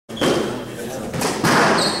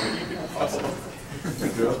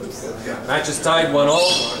Match is tied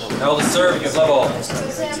 1-0. Now the serve against level.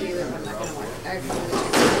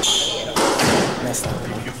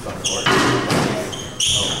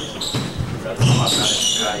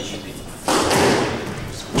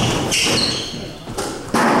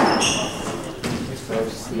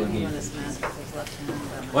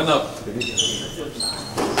 One up.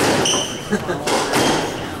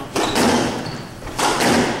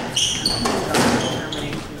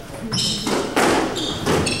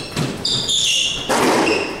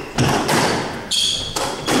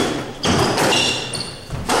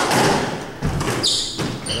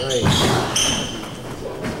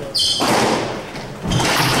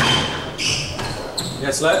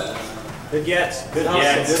 Yes, let. Good gets. Good hustle.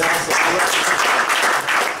 Yes. Good hustle.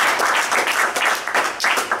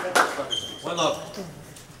 One up.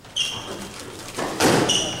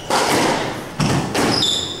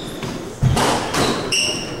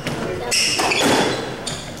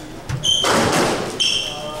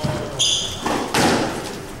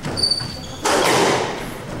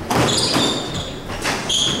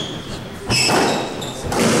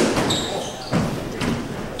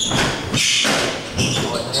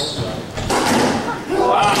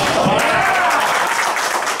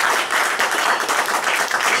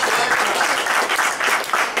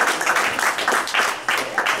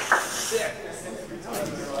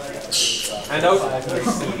 Hand out.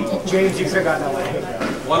 James, you could have gotten that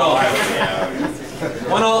one. 1-0.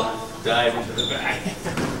 1-0. Dive into the back.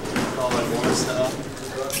 All that more stuff.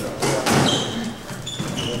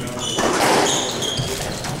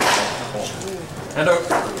 Hand out.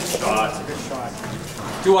 Shot. Good shot.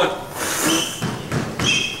 2-1.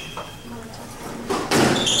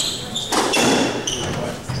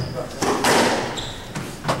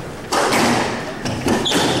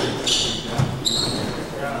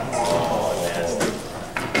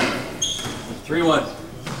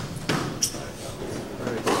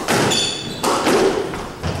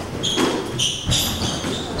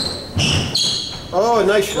 Oh,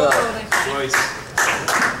 nice shot. Nice.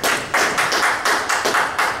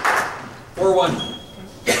 4-1.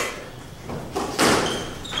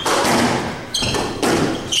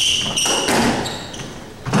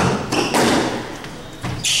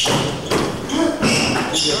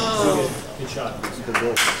 Good shot.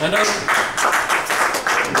 Hand out.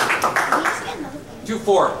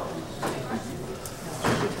 2-4.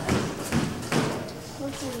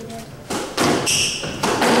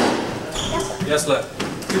 Yes, left.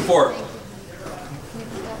 2-4.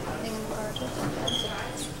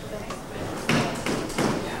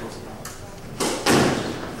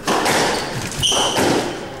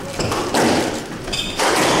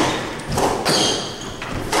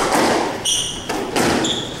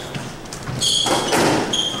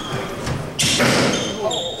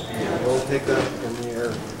 We'll take that in the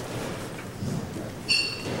air.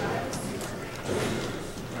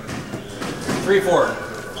 3-4.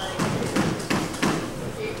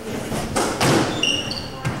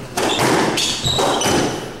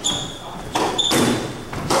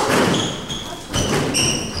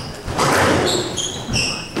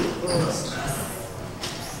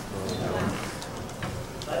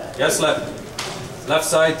 Yes, left. Left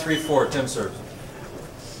side, 3-4. Tim serves.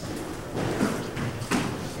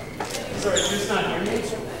 Sorry, you're just not hearing me?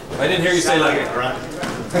 I didn't hear you say like it.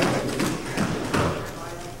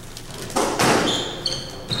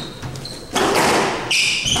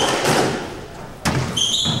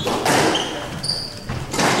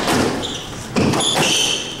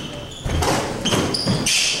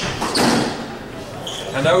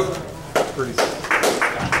 Hand out. Pretty.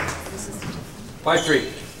 5-3.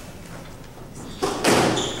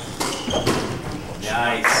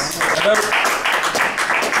 Nice. Hand out.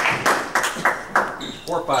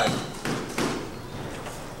 4-5.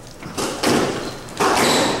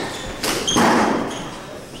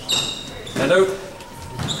 Hand out.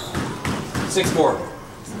 6-4.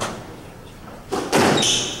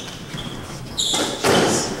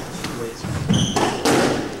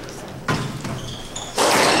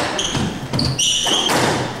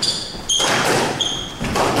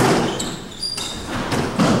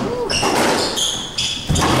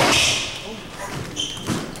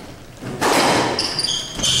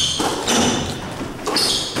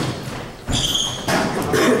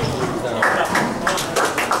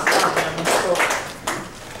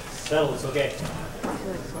 Settle, it's okay.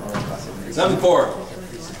 7-4.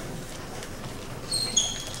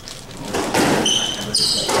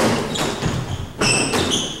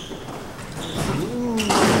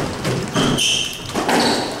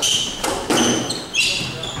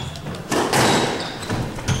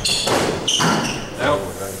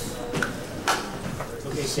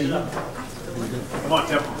 Okay, Sit up. Come on,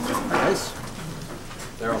 Tim. Nice.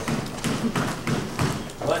 Daryl.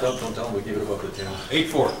 What? Don't tell him we keep it above the channel.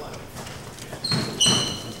 8-4.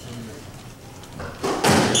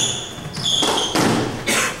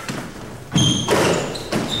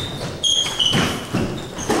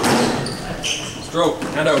 Stroke,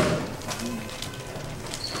 hand out.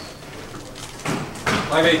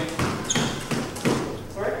 5-8.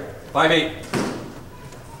 5-8.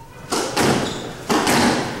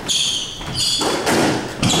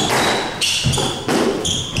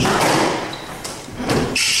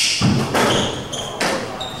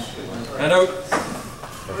 Hand out.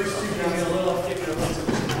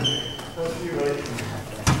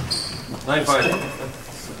 9-5.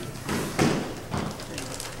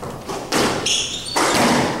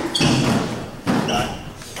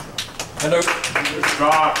 Hand out.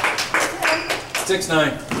 Drop. 6-9.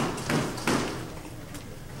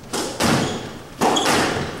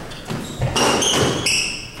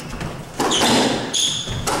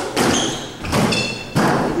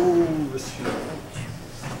 Ooh, this shit.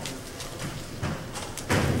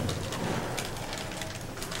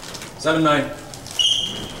 7-9.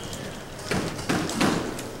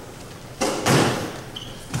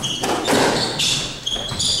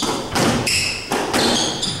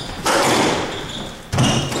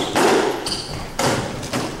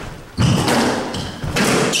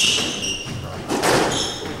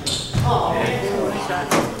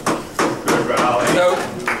 Good rally. Hand out.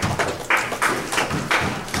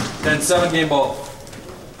 10-7 game ball.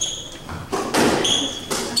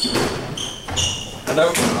 Hand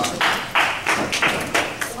out.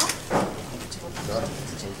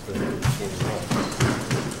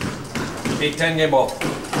 8-10 game ball.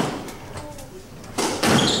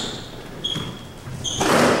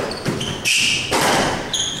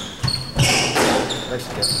 Nice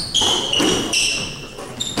catch.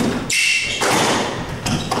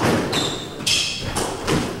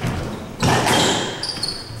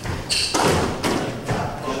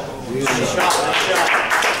 Nice shot. Nice shot.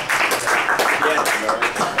 Yeah.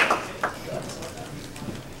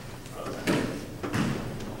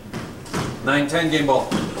 9-10 game ball.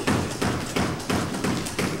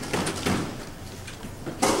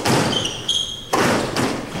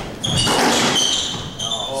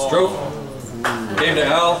 Stroke. Game to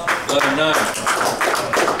Al. 11-9.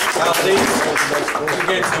 Al leads. 2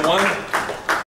 games to 1.